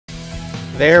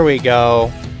There we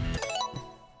go.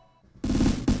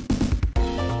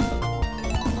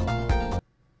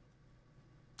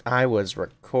 I was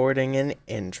recording an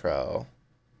intro.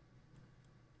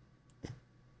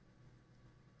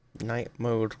 Night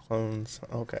mode clones.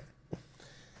 Okay.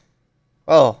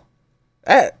 Oh,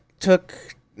 that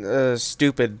took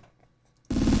stupid.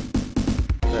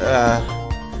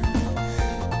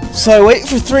 So I wait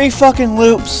for 3 fucking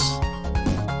loops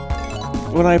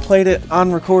when I played it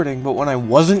on recording, but when I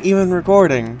wasn't even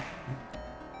recording,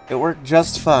 it worked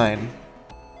just fine.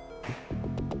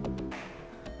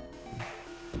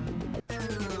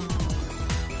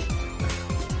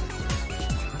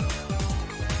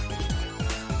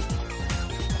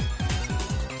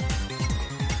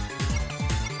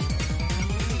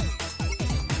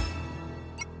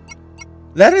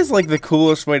 That is like the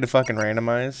coolest way to fucking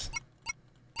randomize.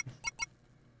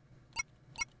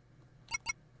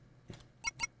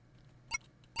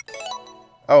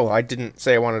 Oh, I didn't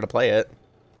say I wanted to play it.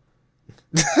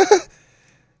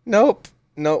 Nope.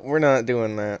 Nope, we're not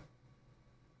doing that.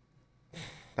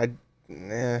 I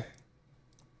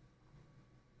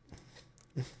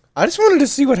just wanted to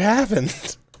see what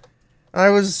happened. I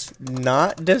was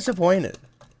not disappointed.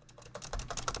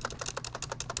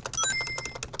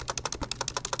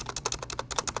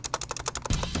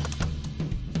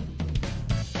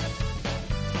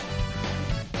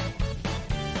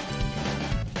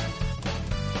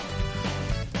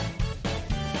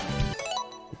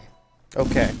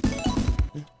 Okay.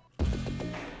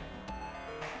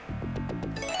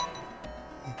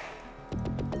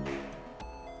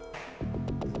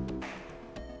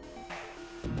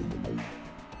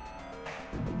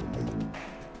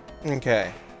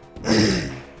 Okay.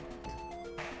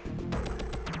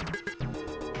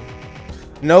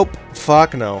 Nope.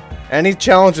 Fuck no. Any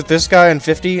challenge with this guy in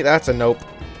 50? That's a nope.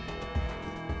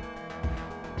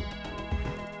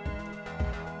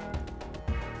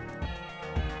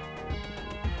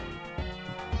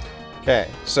 Okay,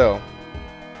 so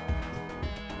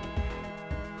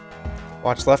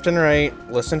watch left and right,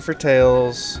 listen for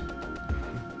tails,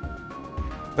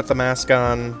 put the mask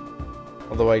on,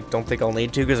 although I don't think I'll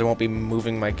need to because I won't be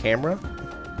moving my camera,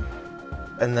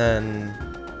 and then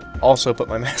also put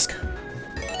my mask on.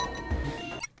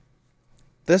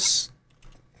 This,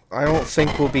 I don't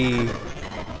think will be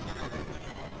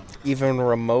even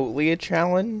remotely a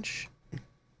challenge.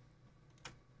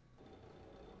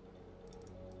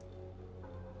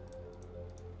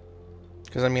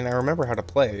 Because, I mean, I remember how to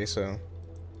play, so...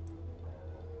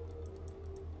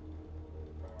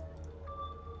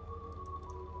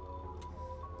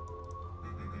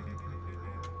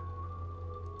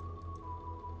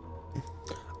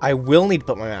 I will need to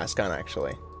put my mask on,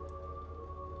 actually.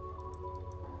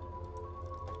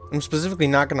 I'm specifically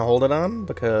not going to hold it on,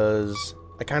 because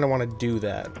I kind of want to do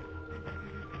that.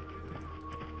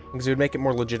 Because it would make it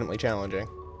more legitimately challenging.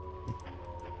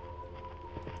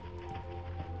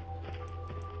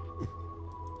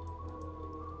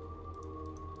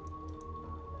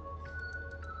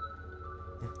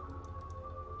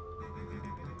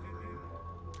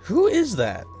 Who is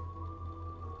that?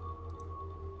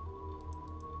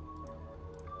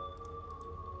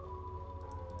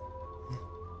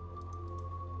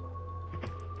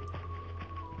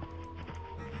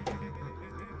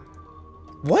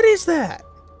 What is that?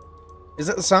 Is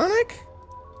that Sonic?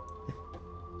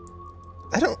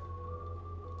 I don't...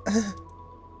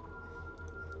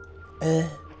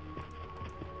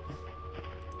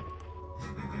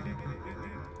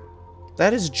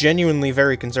 That is genuinely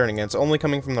very concerning, and it's only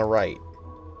coming from the right.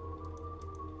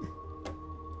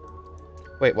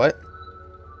 Wait, what?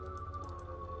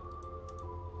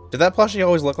 Did that plushie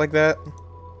always look like that?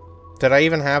 Did I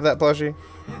even have that plushie?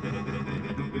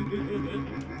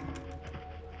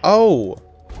 Oh!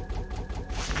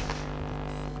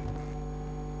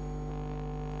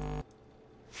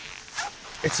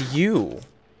 It's you.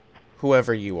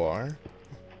 Whoever you are.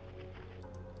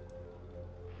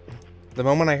 The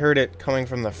moment I heard it coming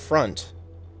from the front,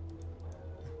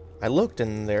 I looked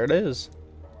and there it is.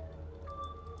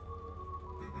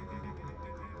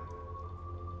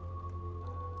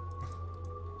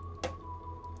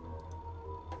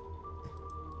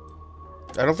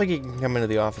 I don't think he can come into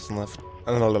the office and lift,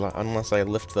 unless I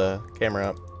lift the camera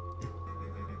up.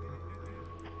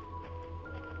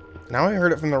 Now I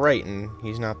heard it from the right and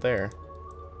he's not there.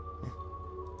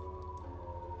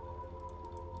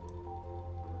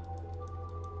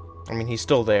 I mean, he's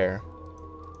still there.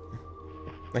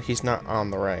 Like, he's not on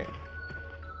the right.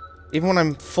 Even when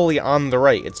I'm fully on the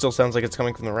right, it still sounds like it's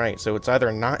coming from the right. So it's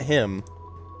either not him,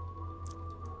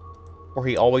 or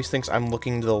he always thinks I'm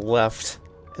looking to the left,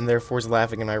 and therefore is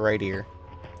laughing in my right ear.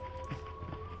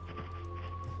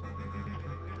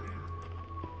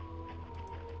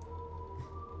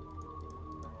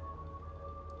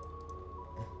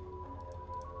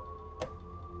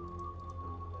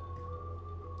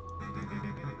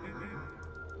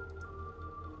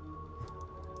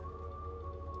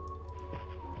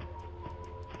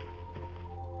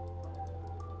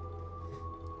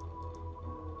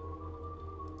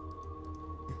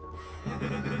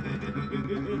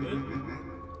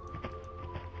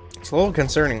 It's a little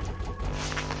concerning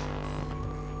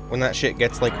when that shit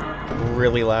gets, like,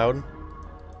 really loud.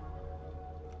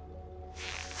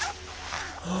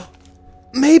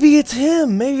 Maybe it's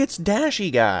him! Maybe it's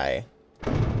Dashy Guy!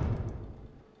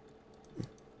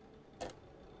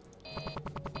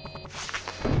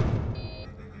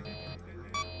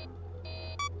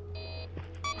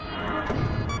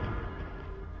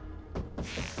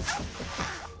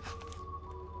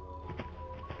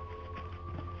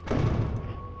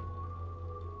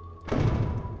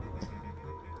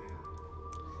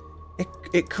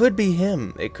 It could be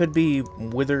him. It could be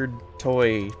Withered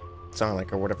Toy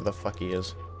Sonic or whatever the fuck he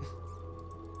is.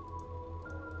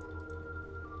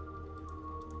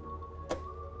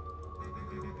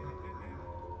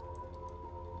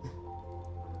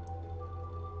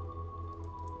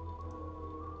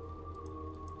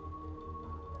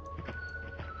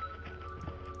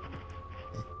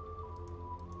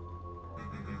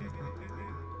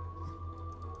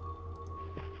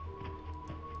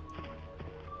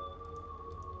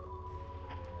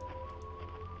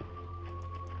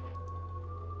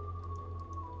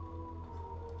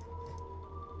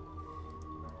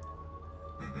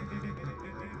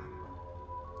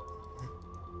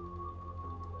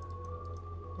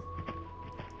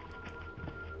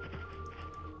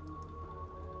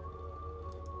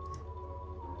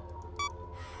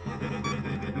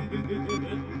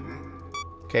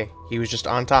 Okay, he was just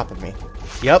on top of me.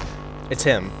 Yep, it's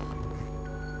him.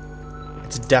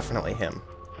 It's definitely him.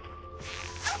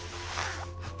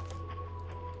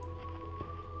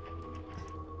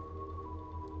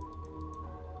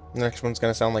 The next one's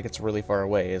gonna sound like it's really far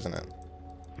away, isn't it?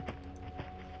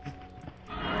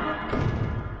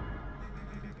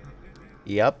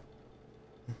 Yep.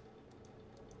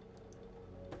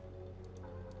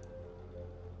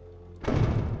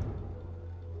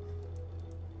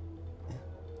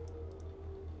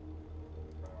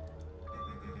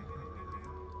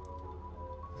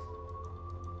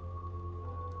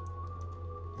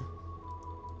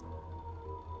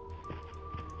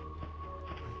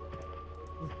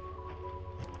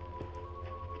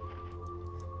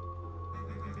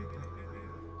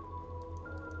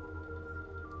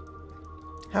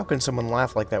 How can someone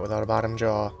laugh like that without a bottom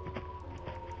jaw?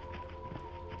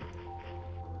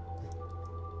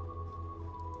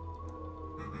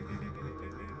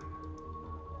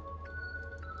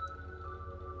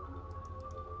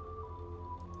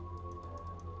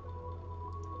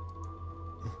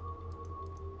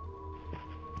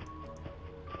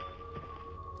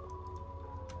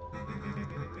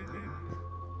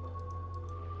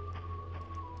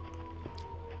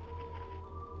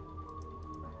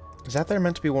 Is that there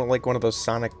meant to be one, like one of those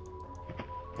Sonic,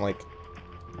 like,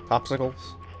 popsicles?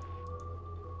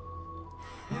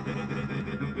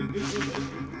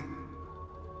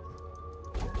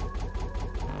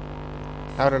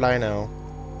 How did I know?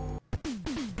 In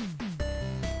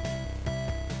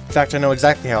fact, I know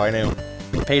exactly how I knew.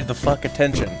 I paid the fuck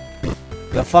attention.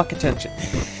 The fuck attention.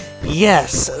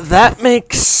 Yes, that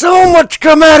makes so much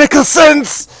grammatical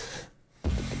sense!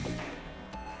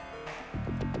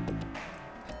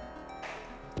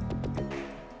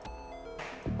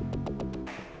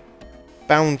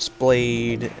 Bounce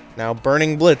Blade, now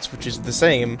Burning Blitz, which is the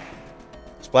same.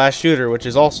 Splash Shooter, which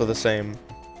is also the same.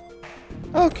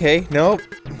 Okay, nope.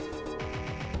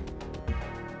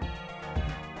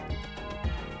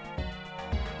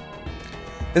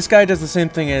 This guy does the same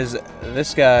thing as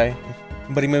this guy,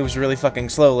 but he moves really fucking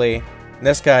slowly.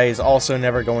 This guy is also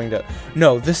never going to...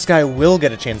 No, this guy will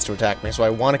get a chance to attack me, so I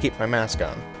want to keep my mask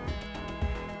on.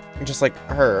 Just like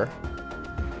her.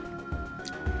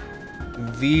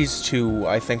 These two,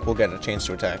 I think, will get a chance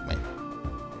to attack me.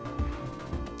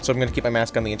 So I'm going to keep my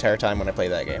mask on the entire time when I play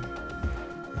that game.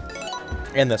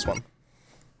 And this one.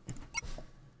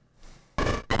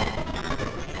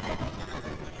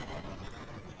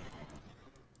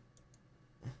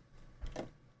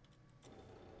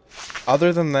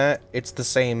 Other than that, it's the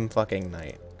same fucking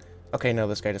night. Okay, no,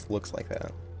 this guy just looks like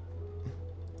that.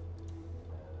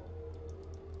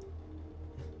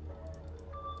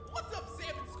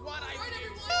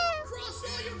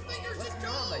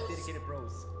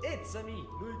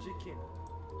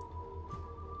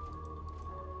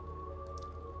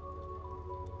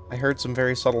 I heard some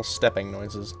very subtle stepping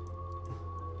noises.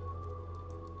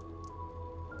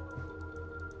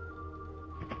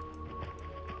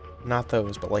 Not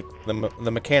those, but like the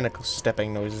mechanical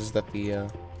stepping noises that the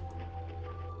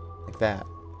like that.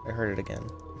 I heard it again.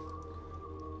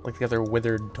 Like the other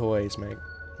withered toys make.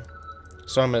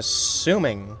 So I'm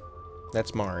assuming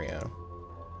that's Mario.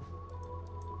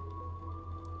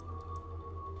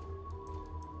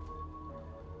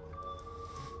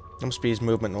 That must be his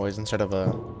movement noise instead of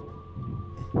a...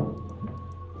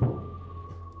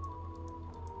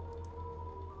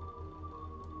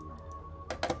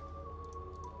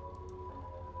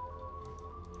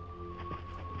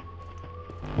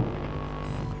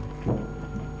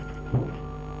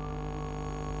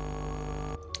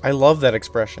 I love that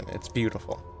expression. It's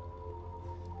beautiful.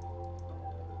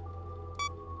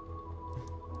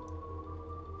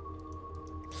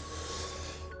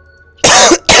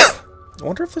 I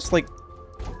wonder if this, like...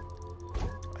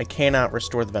 I cannot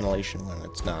restore the ventilation when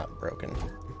it's not broken.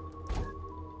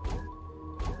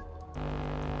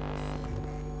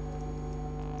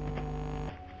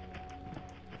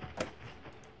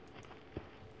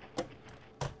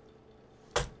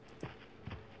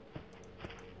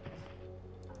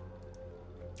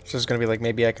 So it's gonna be like,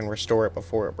 maybe I can restore it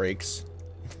before it breaks.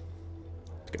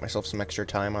 Get myself some extra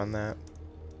time on that.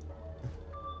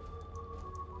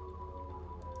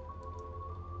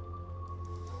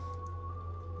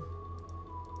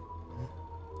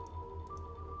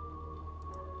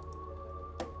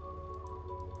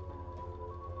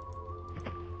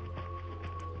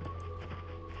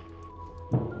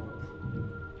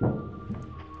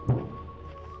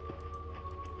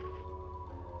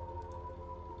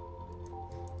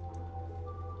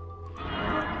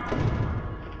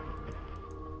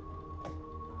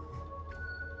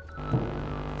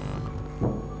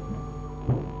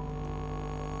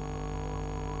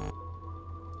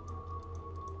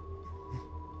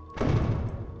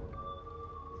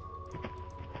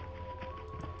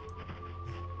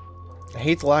 I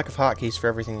hate the lack of hotkeys for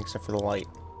everything except for the light.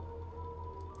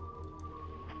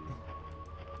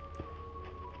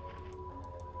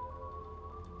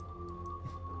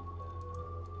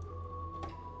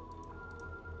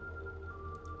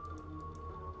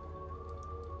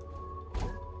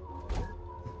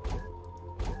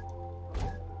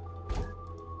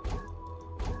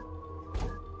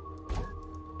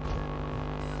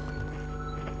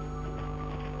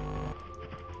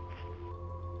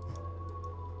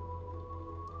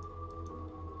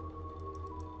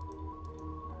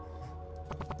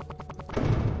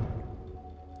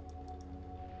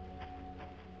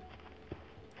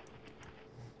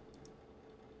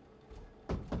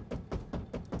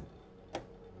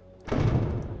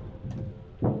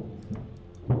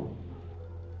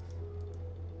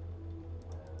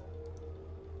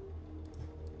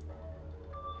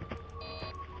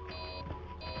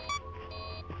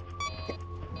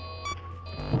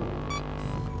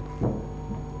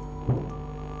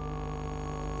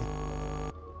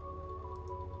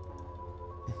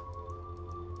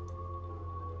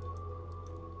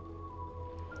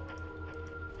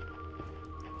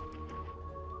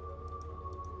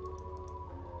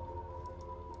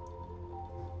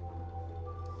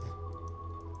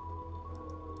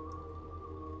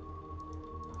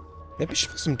 Maybe I should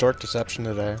play some Dark Deception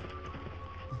today.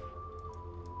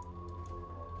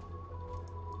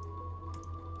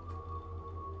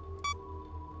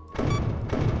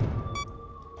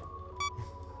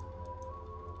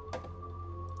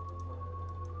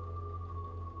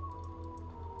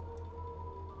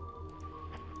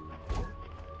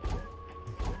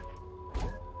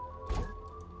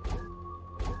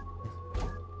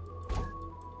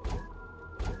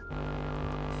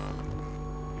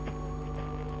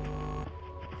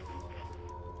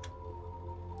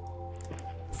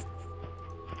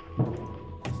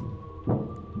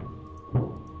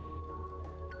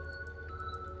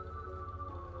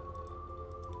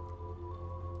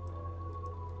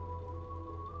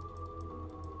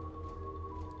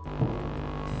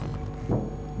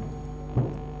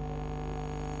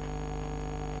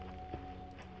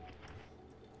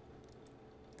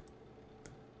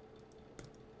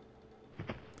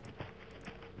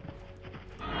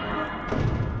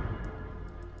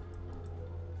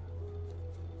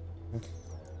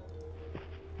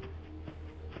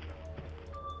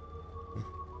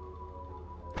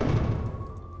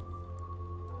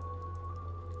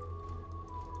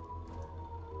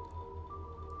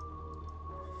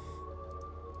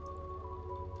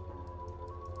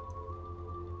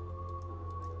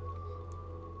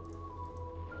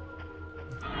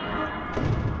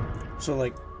 So,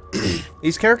 like,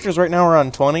 these characters right now are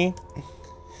on 20.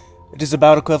 It is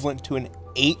about equivalent to an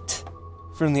 8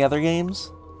 from the other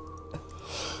games.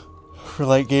 For,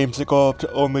 like, games that go up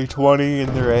to only 20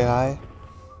 in their AI.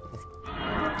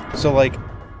 So, like,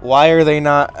 why are they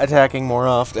not attacking more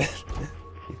often?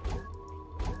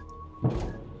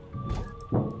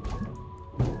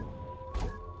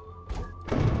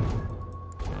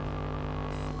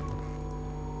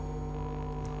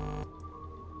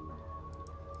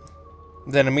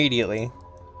 Then immediately.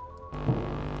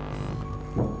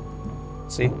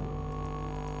 See?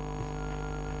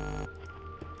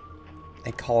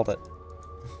 I called it.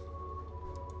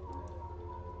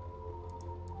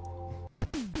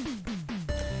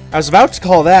 I was about to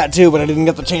call that too, but I didn't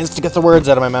get the chance to get the words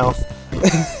out of my mouth.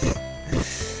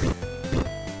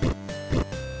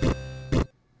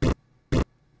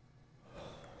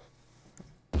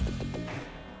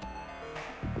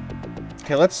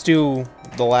 Okay, let's do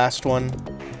the last one.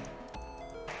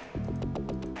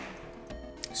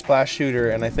 Splash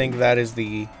shooter, and I think that is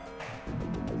the...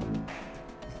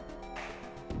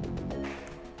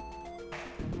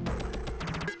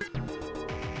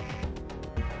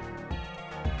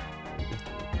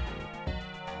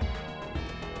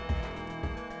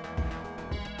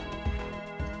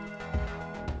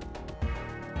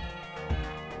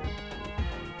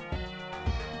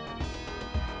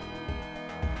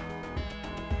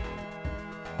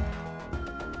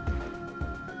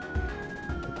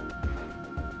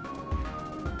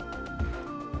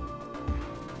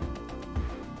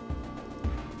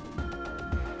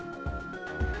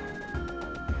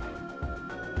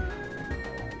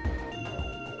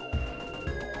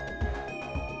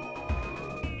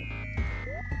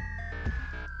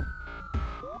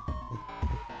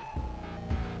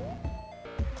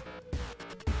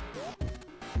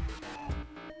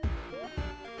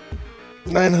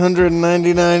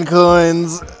 $999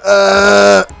 coins.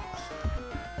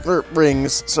 Or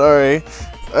rings, sorry.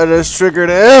 I just triggered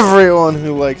everyone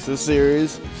who likes the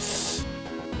series.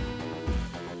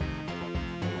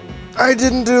 I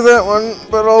didn't do that one,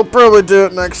 but I'll probably do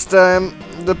it next time,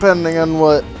 depending on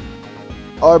what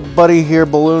our buddy here,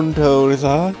 Balloon Toad, is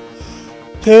on.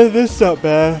 This is not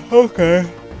bad. Okay.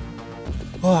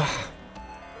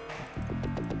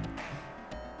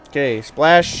 Okay,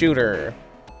 Splash Shooter.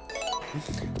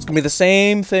 It's gonna be the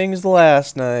same thing as the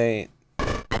last night.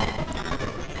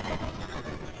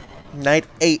 Night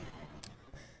 8.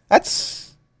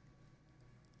 That's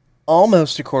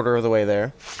almost a quarter of the way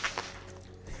there.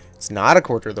 It's not a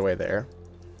quarter of the way there.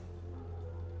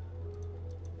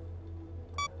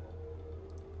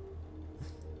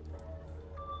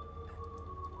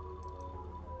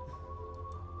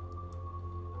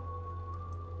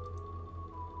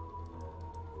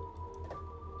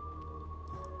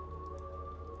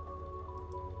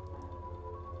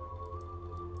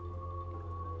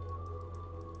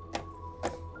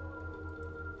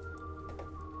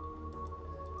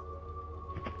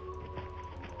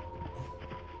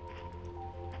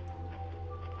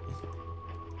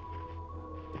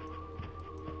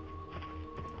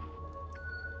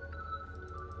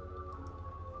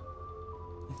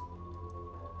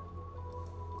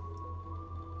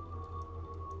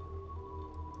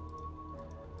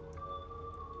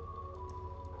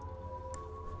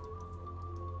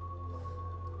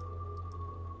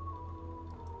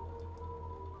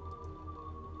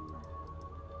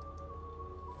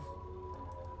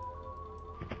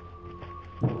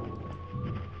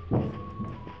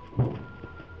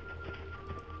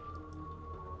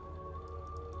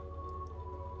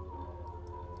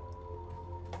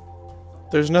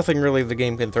 There's nothing really the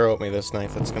game can throw at me this night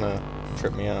that's gonna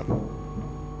trip me up.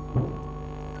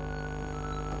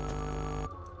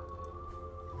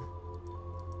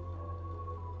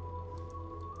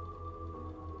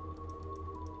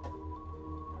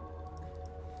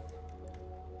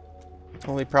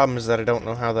 Only problem is that I don't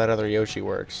know how that other Yoshi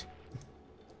works.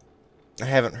 I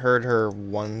haven't heard her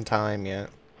one time yet.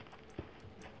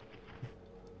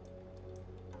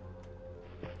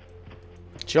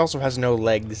 She also has no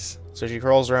legs, so she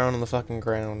crawls around on the fucking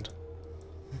ground.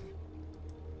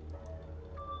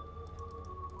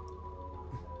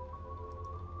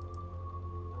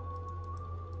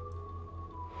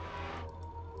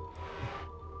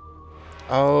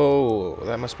 Oh,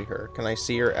 that must be her. Can I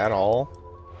see her at all?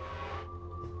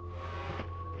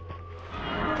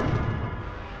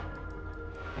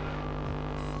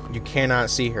 You cannot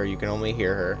see her, you can only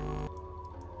hear her.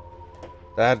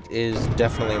 That is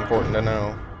definitely important to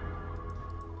know.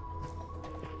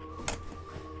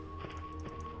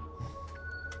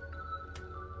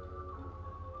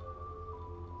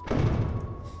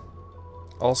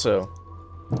 Also,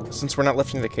 since we're not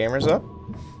lifting the cameras up...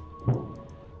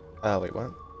 wait,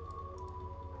 what?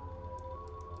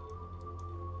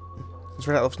 Since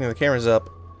we're not lifting the cameras up,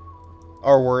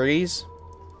 our worries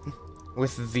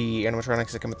with the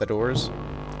animatronics that come at the doors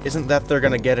isn't that they're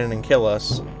gonna get in and kill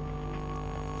us.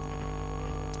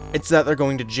 It's that they're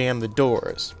going to jam the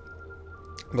doors.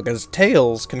 Because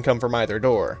Tails can come from either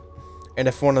door. And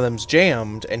if one of them's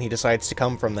jammed and he decides to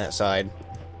come from that side,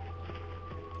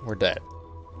 we're dead.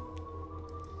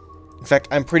 In fact,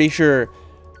 I'm pretty sure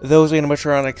those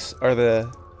animatronics are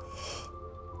the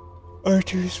are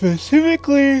to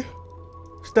specifically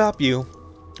stop you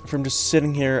from just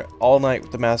sitting here all night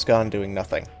with the mask on doing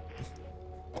nothing.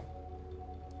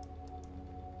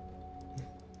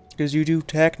 Because you do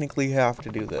technically have to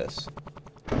do this.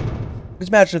 Just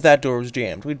imagine if that door was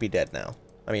jammed. We'd be dead now.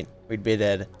 I mean, we'd be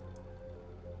dead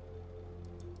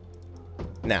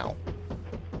now.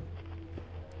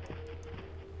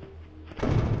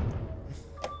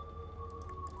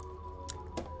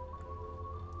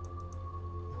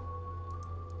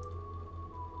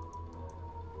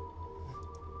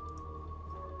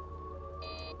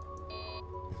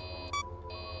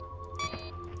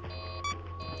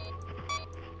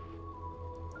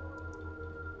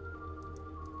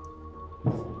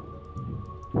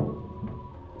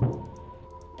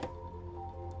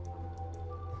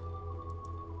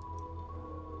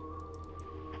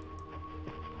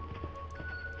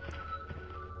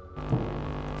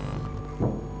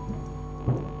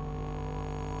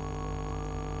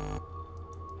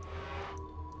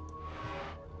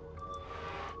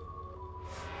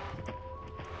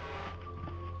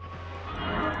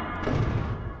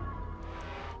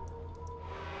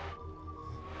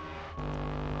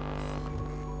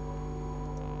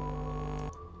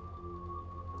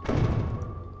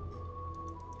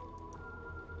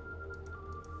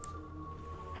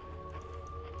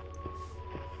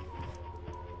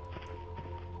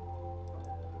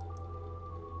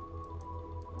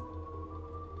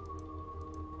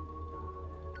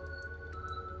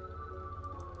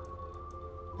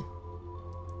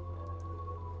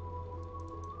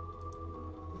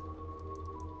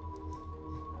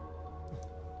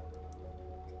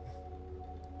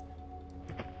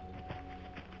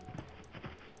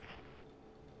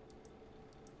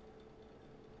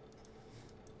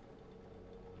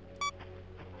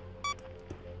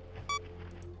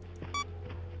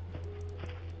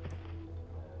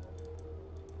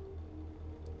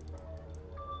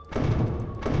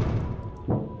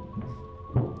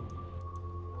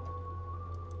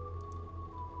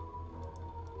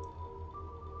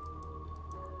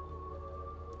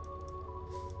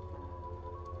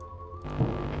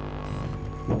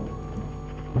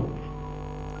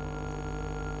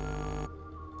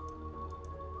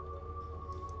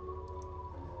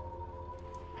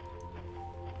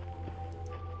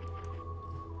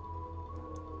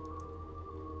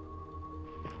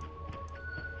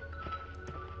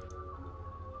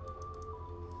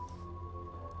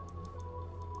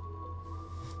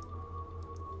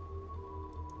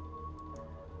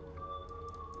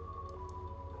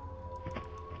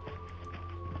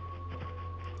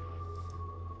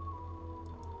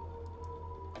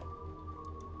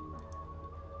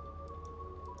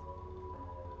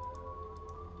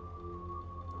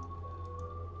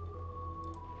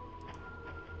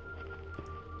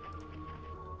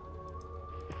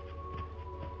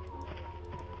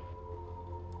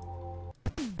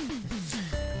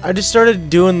 I just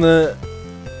started doing the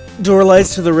door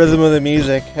lights to the rhythm of the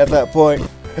music at that point.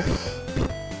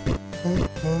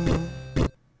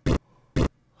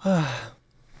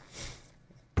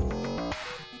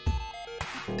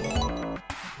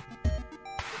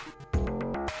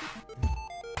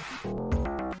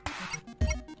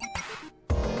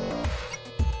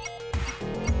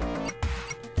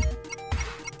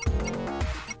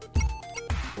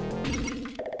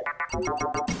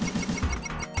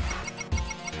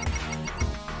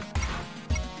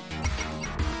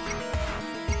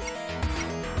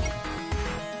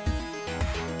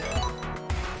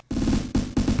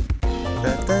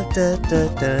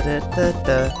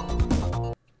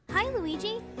 Hi,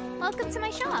 Luigi. Welcome to my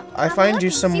shop. I find you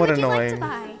somewhat annoying.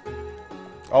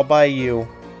 I'll buy you.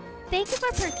 Thank you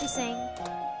for purchasing.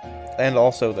 And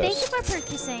also Thank this. you for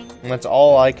purchasing. And that's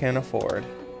all I can afford.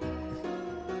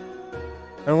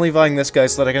 I'm only buying this guy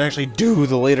so that I can actually do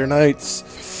the later nights.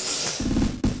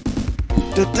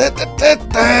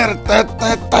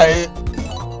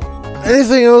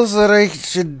 Anything else that I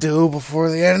should do before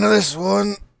the end of this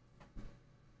one?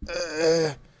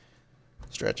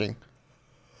 Stretching.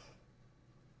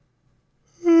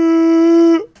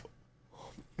 I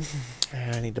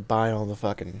need to buy all the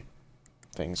fucking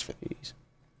things for these.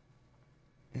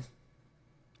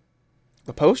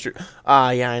 The poster. Ah,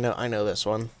 yeah, I know this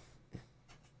one.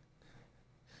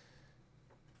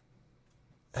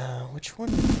 Which one?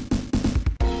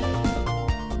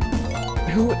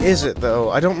 Who is it, though?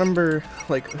 I don't remember,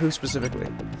 like, who specifically.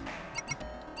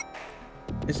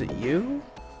 Is it you?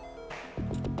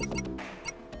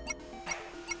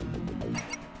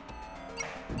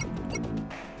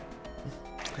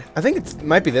 I think it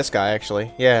might be this guy,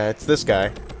 actually. Yeah, it's this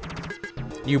guy.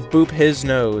 You boop his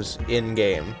nose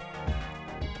in-game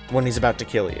when he's about to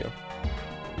kill you.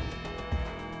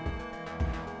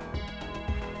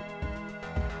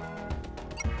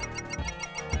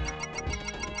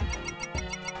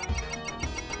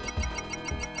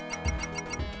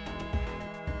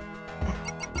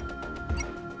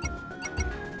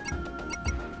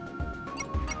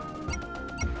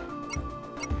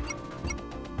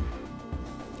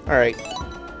 Alright.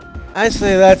 I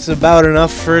say that's about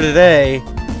enough for today,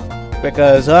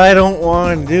 because I don't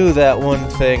want to do that one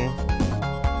thing.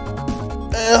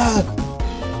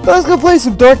 Let's go play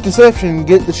some Dark Deception and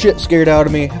get the shit scared out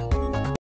of me.